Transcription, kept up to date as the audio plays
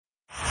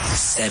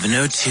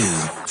702.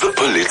 The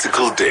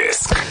Political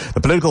Desk. The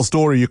political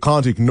story you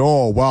can't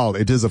ignore. Well,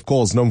 it is, of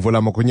course,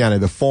 Nthakoana,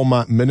 the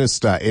former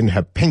minister, in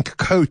her pink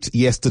coat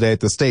yesterday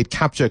at the State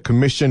Capture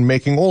Commission,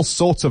 making all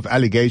sorts of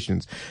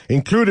allegations,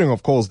 including,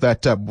 of course,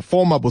 that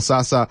former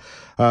Bosasa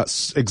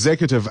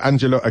executive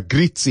Angelo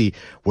Agrizzi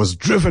was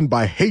driven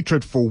by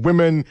hatred for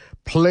women,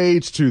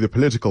 played to the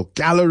political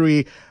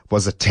gallery,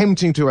 was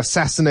attempting to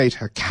assassinate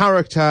her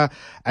character,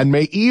 and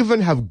may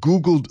even have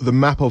Googled the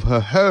map of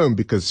her home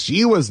because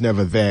she was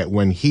never there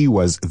when he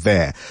was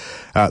there.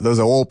 Those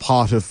are all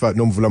part of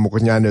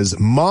Nthakoana's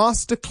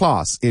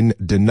masterclass in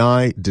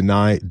deny,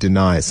 deny,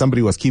 deny.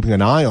 Somebody who was keeping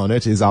an eye on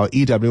it is our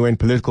EWN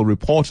political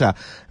reporter,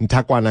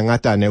 Nthakoana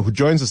Ngatane, who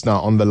joins us now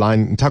on the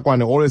line.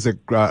 Nthakoana, always a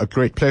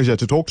great pleasure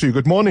to talk to you.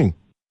 Good morning.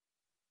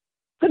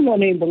 Good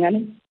morning,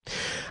 Bongani.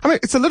 I mean,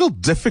 it's a little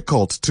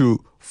difficult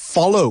to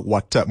follow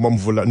what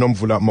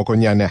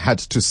Nthakoana had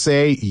to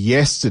say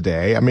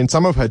yesterday. I mean,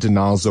 some of her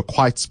denials are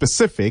quite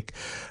specific,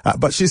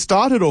 but she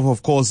started off,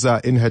 of course,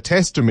 in her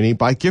testimony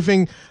by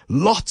giving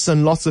lots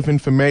and lots of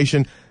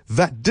information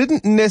that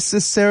didn't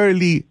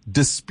necessarily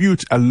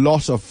dispute a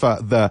lot of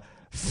the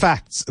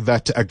facts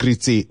that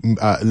Agrizzi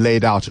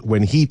laid out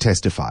when he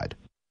testified.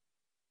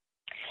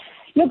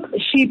 Look,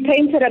 she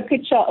painted a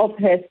picture of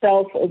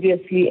herself,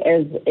 obviously,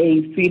 as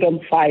a freedom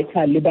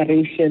fighter,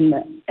 liberation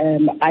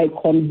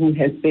icon who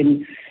has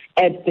been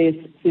at this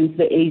since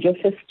the age of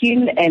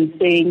 15, and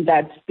saying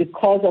that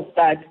because of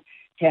that,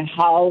 her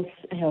house,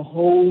 her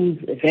homes,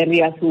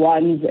 various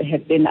ones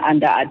have been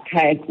under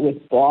attack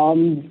with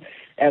bombs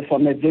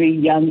from a very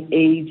young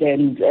age,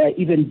 and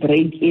even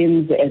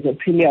break-ins as a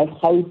premier of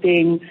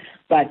Gauteng,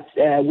 but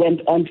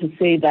went on to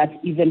say that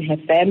even her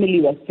family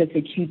was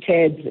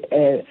persecuted,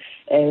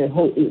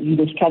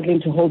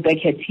 struggling to hold back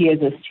her tears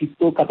as she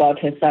spoke about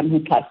her son who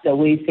passed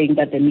away, saying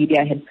that the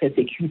media had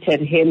persecuted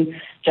him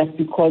just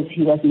because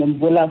he was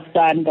Nomvula's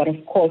son. But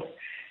of course,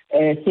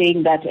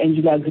 saying that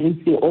Angela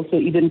Agrizzi also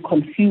even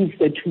confused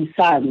the two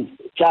sons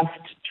just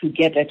to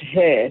get at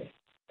her,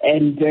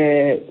 and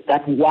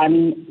that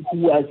one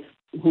who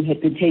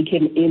had been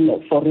taken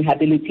in for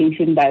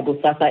rehabilitation by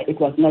Bosasa, it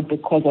was not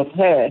because of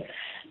her,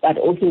 but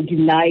also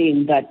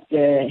denying that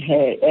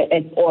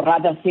or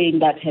rather saying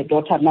that her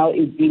daughter now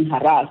is being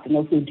harassed, and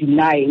also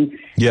denying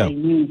the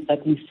news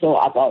that we saw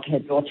about her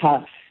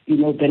daughter,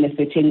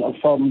 benefiting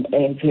from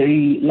a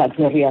very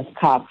luxurious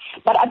car.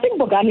 But I think,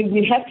 Bongani,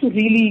 we have to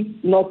really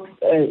not,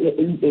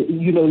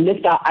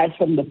 lift our eyes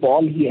from the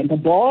ball here. And the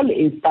ball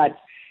is that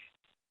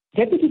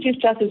Deputy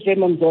Chief Justice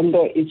Raymond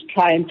Zondo is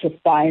trying to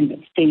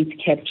find state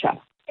capture.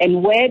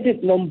 And where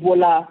did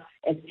Nomvula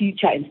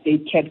feature in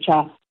state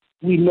capture?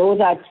 We know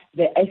that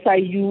the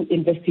SIU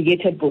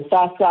investigated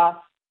Bosasa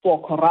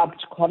for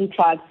corrupt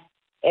contracts,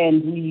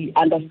 and we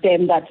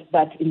understand that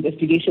that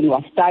investigation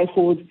was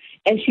stifled,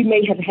 and she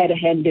may have had a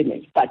hand in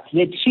it. But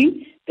did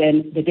she?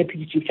 Then the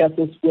Deputy Chief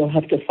Justice will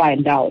have to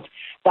find out.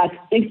 But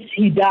if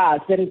he does,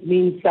 then it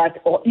means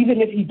that, or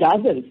even if he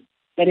doesn't,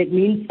 then it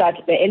means that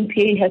the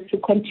NPA has to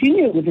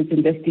continue with its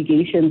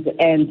investigations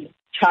and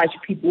charge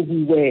people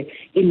who were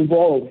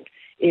involved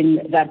in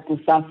that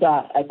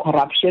Bosasa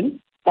corruption.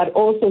 But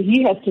also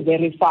he has to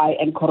verify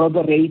and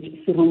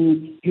corroborate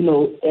through,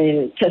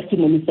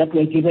 testimonies that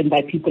were given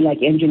by people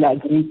like Angela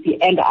Agrizzi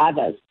and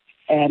others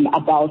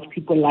about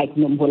people like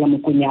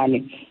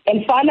Nthakoana.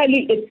 And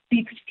finally, it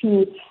speaks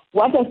to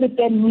what does it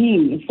then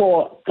mean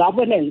for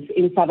governance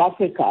in South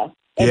Africa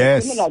and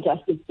the criminal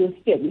justice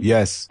system.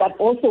 Yes. But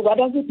also, what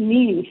does it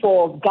mean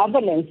for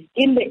governance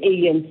in the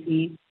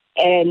ANC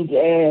and,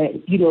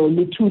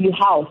 Lutuli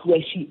House,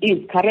 where she is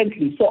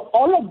currently. So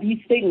all of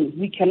these things,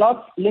 we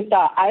cannot lift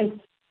our eyes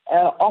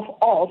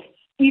off,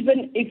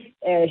 even if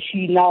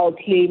she now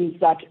claims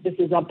that this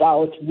is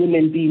about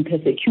women being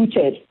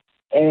persecuted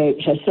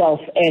herself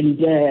and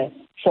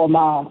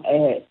former,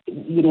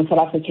 South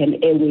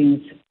African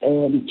Airways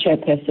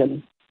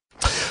chairperson.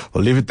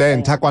 We'll leave it there.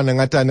 Nthakoana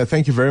Ngatane,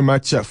 thank you very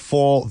much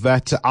for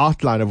that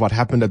outline of what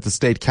happened at the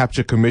State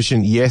Capture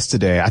Commission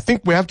yesterday. I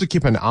think we have to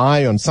keep an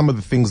eye on some of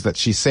the things that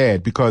she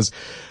said because,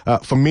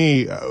 for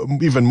me,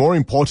 even more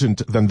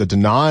important than the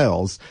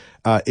denials,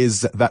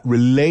 is that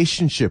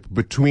relationship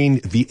between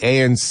the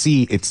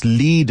ANC, its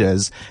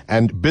leaders,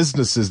 and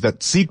businesses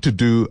that seek to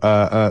do,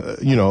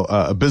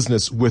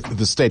 business with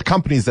the state,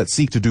 companies that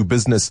seek to do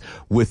business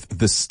with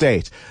the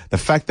state. The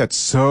fact that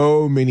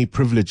so many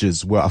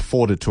privileges were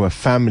afforded to a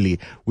family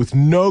with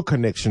no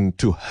connection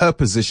to her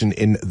position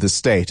in the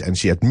state, and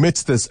she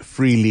admits this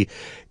freely,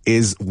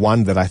 is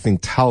one that I think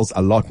tells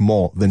a lot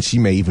more than she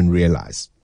may even realize.